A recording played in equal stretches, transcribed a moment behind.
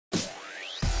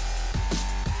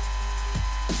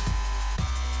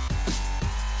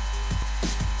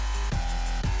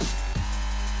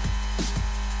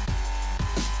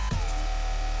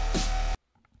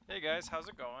guys, how's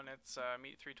it going? It's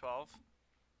Meat312,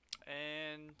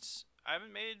 and I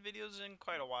haven't made videos in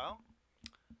quite a while.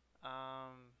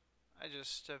 I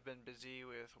just have been busy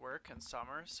with work and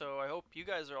summer, so I hope you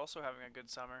guys are also having a good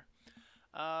summer.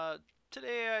 Uh,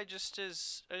 Today I just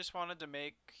wanted to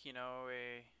make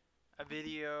a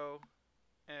video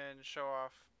and show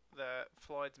off that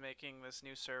Floyd's making this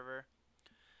new server.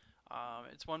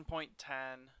 It's 1.10,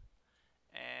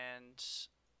 and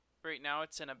right now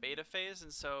it's in a beta phase,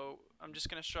 and so I'm just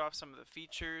going to show off some of the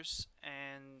features,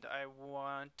 and I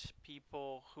want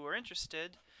people who are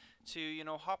interested to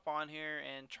hop on here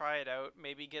and try it out,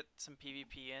 maybe get some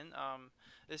PvP in.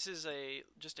 This is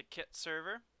just a kit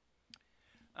server.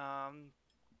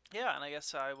 Yeah, and I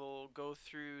guess I will go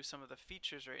through some of the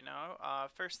features right now.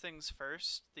 First things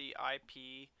first, the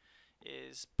IP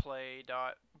is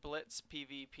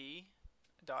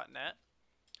play.blitzpvp.net,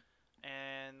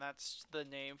 and that's the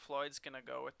name Floyd's gonna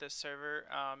go with this server.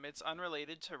 It's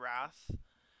unrelated to Wrath.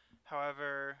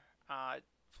 However,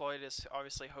 Floyd is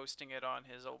obviously hosting it on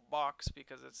his old box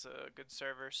because it's a good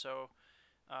server. So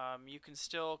you can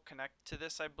still connect to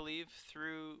this, I believe,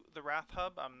 through the Wrath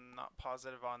hub. I'm not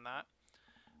positive on that.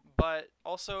 But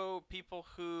also people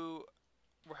who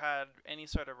had any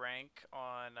sort of rank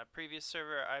on a previous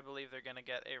server, I believe they're gonna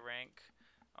get a rank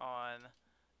on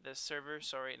this server.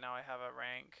 So right now I have a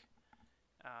rank.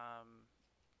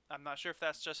 I'm not sure if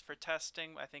that's just for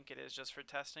testing. I think it is just for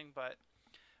testing, but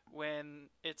when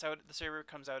it's out, the server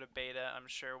comes out of beta, I'm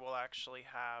sure we'll actually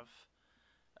have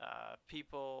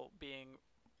people being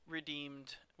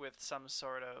redeemed with some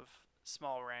sort of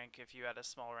small rank if you had a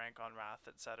small rank on Wrath,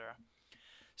 etc.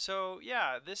 So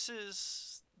yeah, this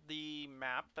is the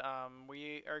map.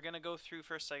 We are gonna go through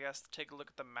first, I guess, take a look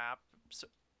at the map. So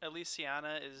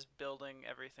Elysiana is building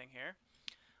everything here.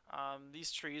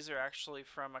 These trees are actually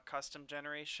from a custom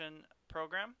generation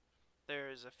program.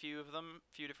 There's a few of them,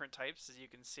 a few different types, as you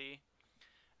can see.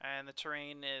 And the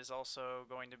terrain is also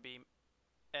going to be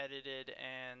edited,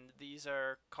 and these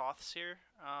are Koths here.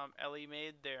 Ellie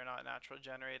made, they're not natural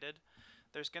generated.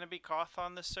 There's going to be Koth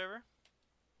on this server.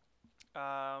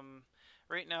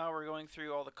 Right now we're going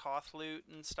through all the Koth loot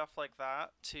and stuff like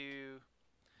that to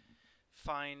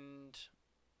find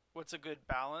what's a good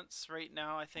balance. Right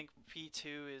now I think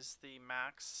P2 is the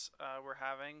max we're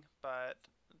having, but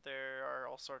there are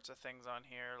all sorts of things on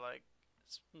here like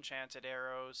enchanted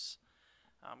arrows,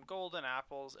 golden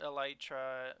apples,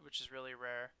 elytra, which is really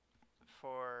rare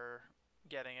for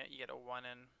getting it. You get a 1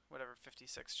 in whatever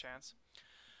 56 chance.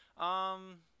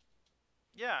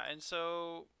 Yeah, and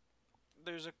so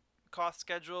there's a Koth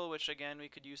schedule, which again we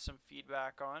could use some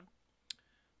feedback on.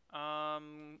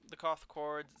 The Koth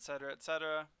chords, etc.,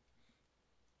 etc.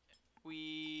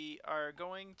 We are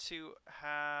going to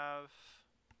have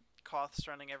Koths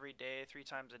running every day, 3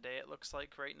 times a day, it looks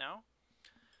like right now.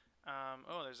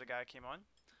 Oh, there's a guy came on.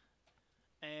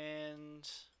 And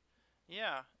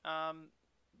yeah,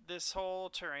 this whole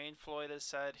terrain, Floyd has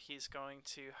said he's going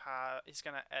to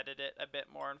edit it a bit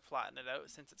more and flatten it out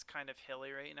since it's kind of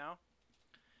hilly right now,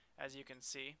 as you can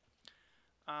see.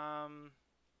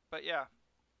 But yeah,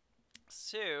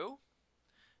 so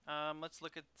let's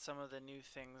look at some of the new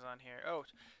things on here. Oh,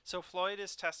 so Floyd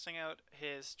is testing out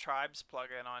his Tribes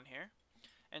plugin on here.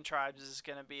 And Tribes is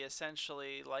going to be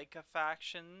essentially like a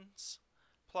Factions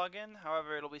plugin.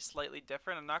 However, it'll be slightly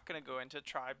different. I'm not going to go into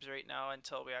Tribes right now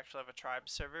until we actually have a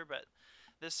Tribes server, but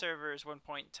this server is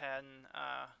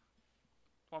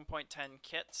 1.10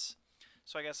 kits.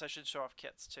 So I guess I should show off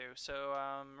kits too. So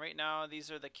right now these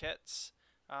are the kits.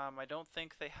 I don't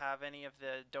think they have any of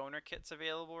the donor kits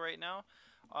available right now.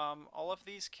 All of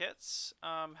these kits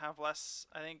have less,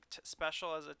 I think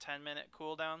special as a 10-minute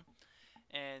cooldown,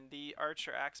 and the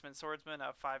Archer, Axeman, Swordsman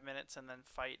have 5 minutes, and then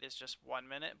Fight is just 1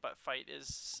 minute, but Fight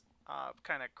is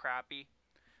kind of crappy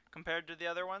compared to the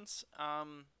other ones.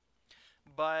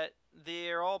 But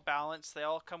they're all balanced. They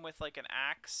all come with like an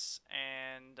axe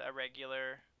and a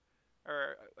regular,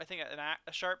 or I think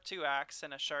a sharp 2 axe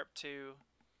and a sharp 2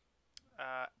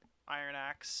 iron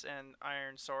axe and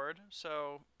iron sword.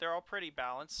 So they're all pretty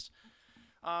balanced.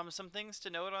 Some things to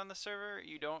note on the server: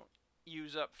 you don't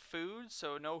use up food,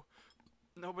 so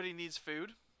nobody needs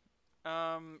food.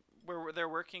 They're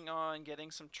working on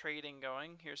getting some trading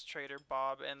going. Here's Trader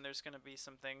Bob, and there's going to be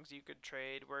some things you could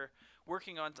trade. We're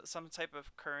working on some type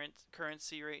of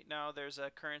currency right now. There's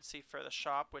a currency for the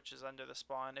shop, which is under the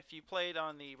spawn. If you played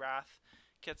on the Wrath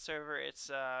kit server,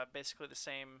 it's basically the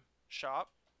same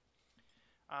shop.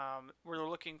 We're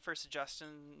looking for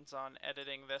suggestions on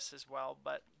editing this as well,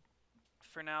 but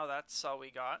for now that's all we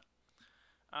got.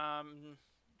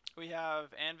 We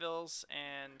have anvils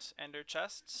and ender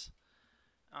chests.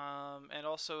 and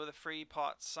also the free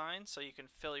pot sign, so you can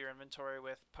fill your inventory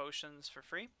with potions for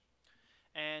free.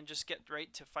 And just get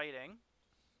right to fighting.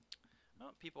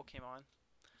 Oh, people came on.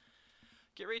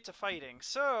 Get right to fighting.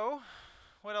 So,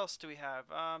 what else do we have?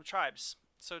 Tribes.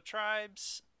 So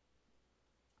tribes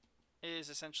is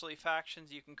essentially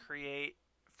factions you can create.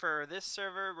 For this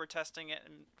server, we're testing it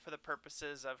for the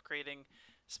purposes of creating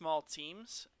small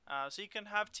teams. So you can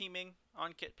have teaming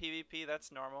on Kit PvP,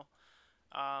 that's normal.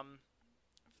 Um,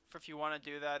 if you want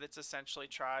to do that, it's essentially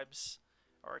tribes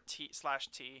or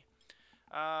T/T.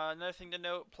 Another thing to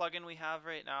note, plugin we have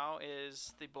right now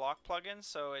is the block plugin.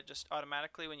 So it just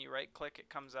automatically, when you right click, it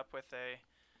comes up with a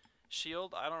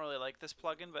shield. I don't really like this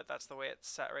plugin, but that's the way it's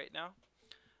set right now.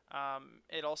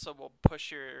 It also will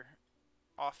push your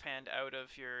offhand out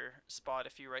of your spot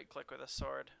if you right click with a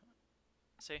sword.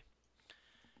 See?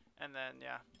 And then,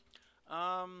 yeah.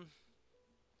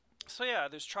 So yeah,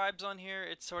 there's tribes on here.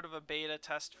 It's sort of a beta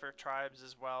test for tribes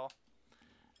as well.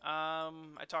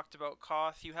 I talked about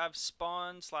Koth. You have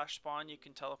spawn/spawn. You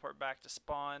can teleport back to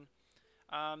spawn.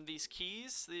 These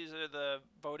keys, these are the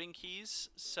voting keys.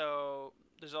 So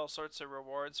there's all sorts of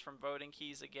rewards from voting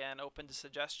keys. Again, open to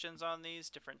suggestions on these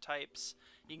different types.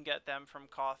 You can get them from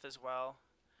Koth as well.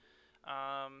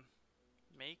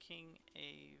 Making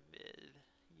a vid.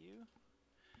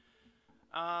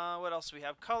 What else do we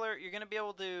have? Color. You're gonna be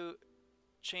able to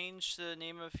change the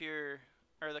name of your,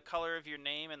 or the color of your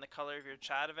name and the color of your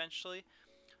chat eventually.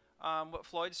 What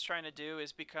Floyd's trying to do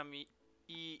is become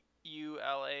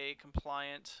EULA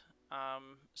compliant,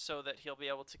 so that he'll be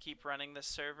able to keep running this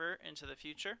server into the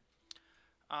future.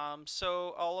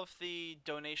 So all of the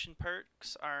donation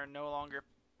perks are no longer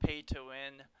pay to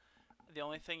win. The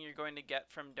only thing you're going to get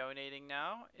from donating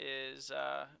now is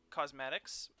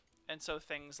cosmetics, and so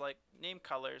things like name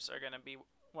colors are going to be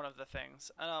one of the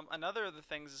things. Another of the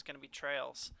things is going to be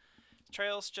trails.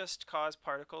 Trails just cause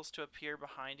particles to appear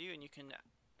behind you, and you can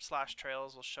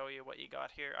 /trails will show you what you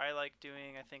got here. I like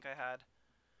doing, I think I had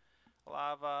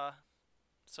lava,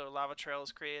 so lava trail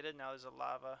is created. Now there's a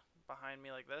lava behind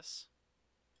me like this.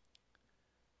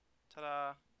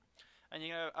 Ta-da! And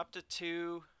you have up to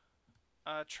 2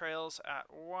 trails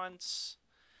at once.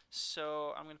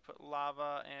 So I'm going to put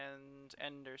lava and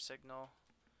ender signal.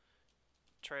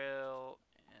 Trail,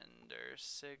 ender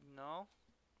signal.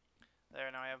 There,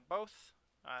 now I have both.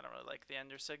 I don't really like the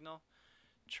ender signal.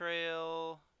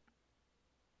 Trail.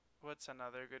 What's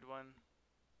another good one?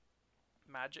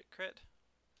 Magic crit.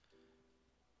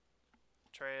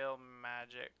 Trail,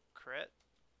 magic crit.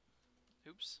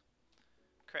 Oops.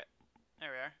 Crit.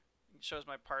 There we are. It shows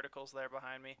my particles there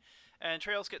behind me. And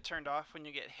trails get turned off when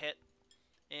you get hit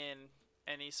in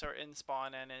any sort, in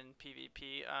spawn and in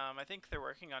PvP. I think they're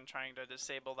working on trying to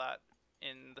disable that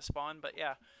in the spawn, but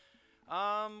yeah.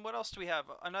 What else do we have?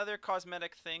 Another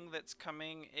cosmetic thing that's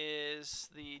coming is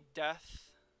the death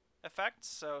effect.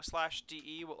 So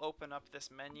 /DE will open up this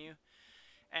menu,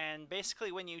 and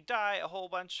basically when you die, a whole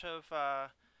bunch of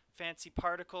fancy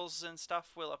particles and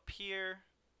stuff will appear.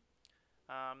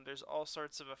 There's all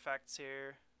sorts of effects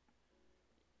here,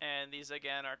 and these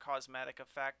again are cosmetic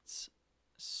effects.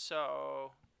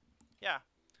 So yeah,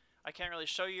 I can't really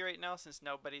show you right now since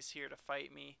nobody's here to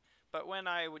fight me, but when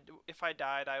if I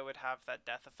died, I would have that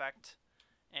death effect,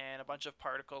 and a bunch of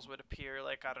particles would appear,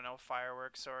 like, I don't know,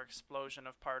 fireworks or explosion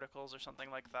of particles or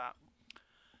something like that.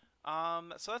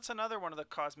 So that's another one of the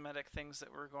cosmetic things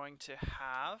that we're going to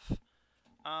have.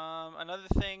 Another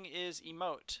thing is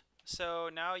emote. So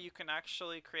now you can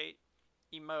actually create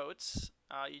emotes.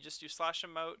 You just do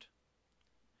 /emote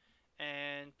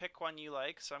and pick one you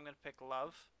like. So I'm going to pick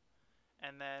love.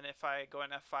 And then if I go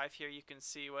in F5 here, you can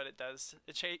see what it does.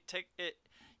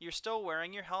 You're still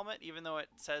wearing your helmet even though it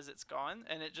says it's gone,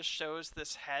 and it just shows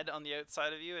this head on the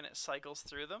outside of you and it cycles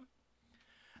through them.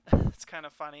 It's kind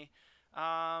of funny.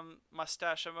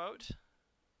 Mustache emote.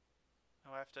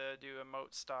 Oh, I have to do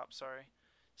emote stop, sorry.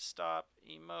 Stop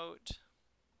emote.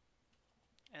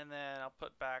 And then I'll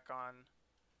put back on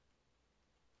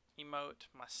emote,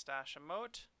 mustache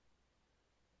emote.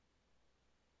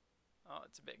 Oh,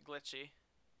 it's a bit glitchy.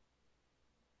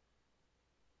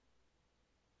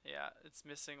 Yeah, it's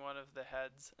missing one of the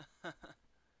heads.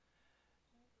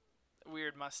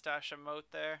 Weird mustache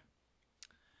emote there.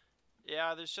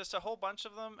 Yeah, there's just a whole bunch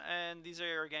of them, and these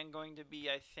are again going to be,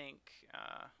 I think,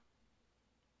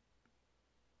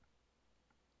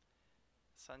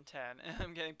 Sun 10.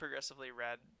 I'm getting progressively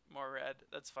red, more red.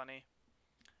 That's funny.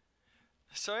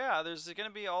 So yeah, there's going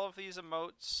to be all of these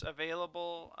emotes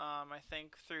available. I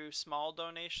think through small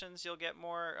donations you'll get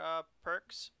more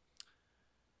perks.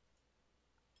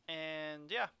 And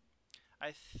yeah,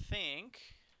 I think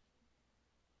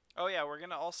Oh yeah, we're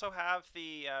gonna also have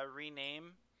the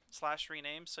rename slash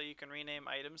rename, so you can rename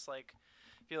items. Like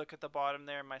if you look at the bottom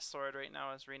there, my sword right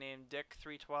now is renamed Dick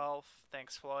 312.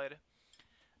 Thanks, Floyd.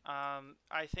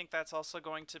 I think that's also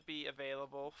going to be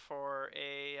available for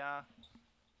a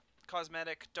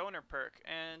cosmetic donor perk.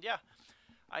 And yeah,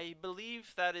 I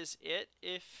believe that is it.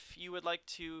 If you would like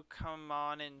to come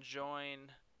on and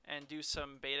join and do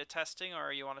some beta testing,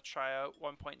 or you want to try out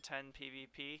 1.10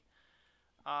 PvP,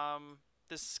 um,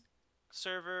 this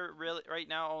server really right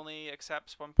now only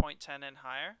accepts 1.10 and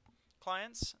higher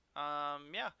clients.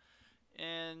 Yeah,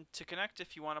 and to connect,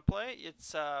 if you want to play,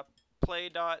 it's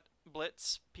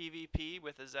play.blitzpvp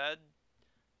with a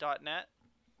z.net.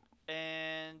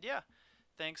 And yeah,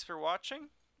 thanks for watching.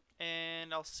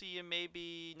 And I'll see you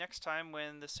maybe next time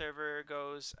when the server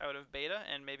goes out of beta,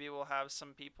 and maybe we'll have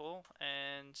some people.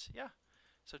 And yeah,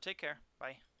 so take care.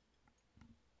 Bye.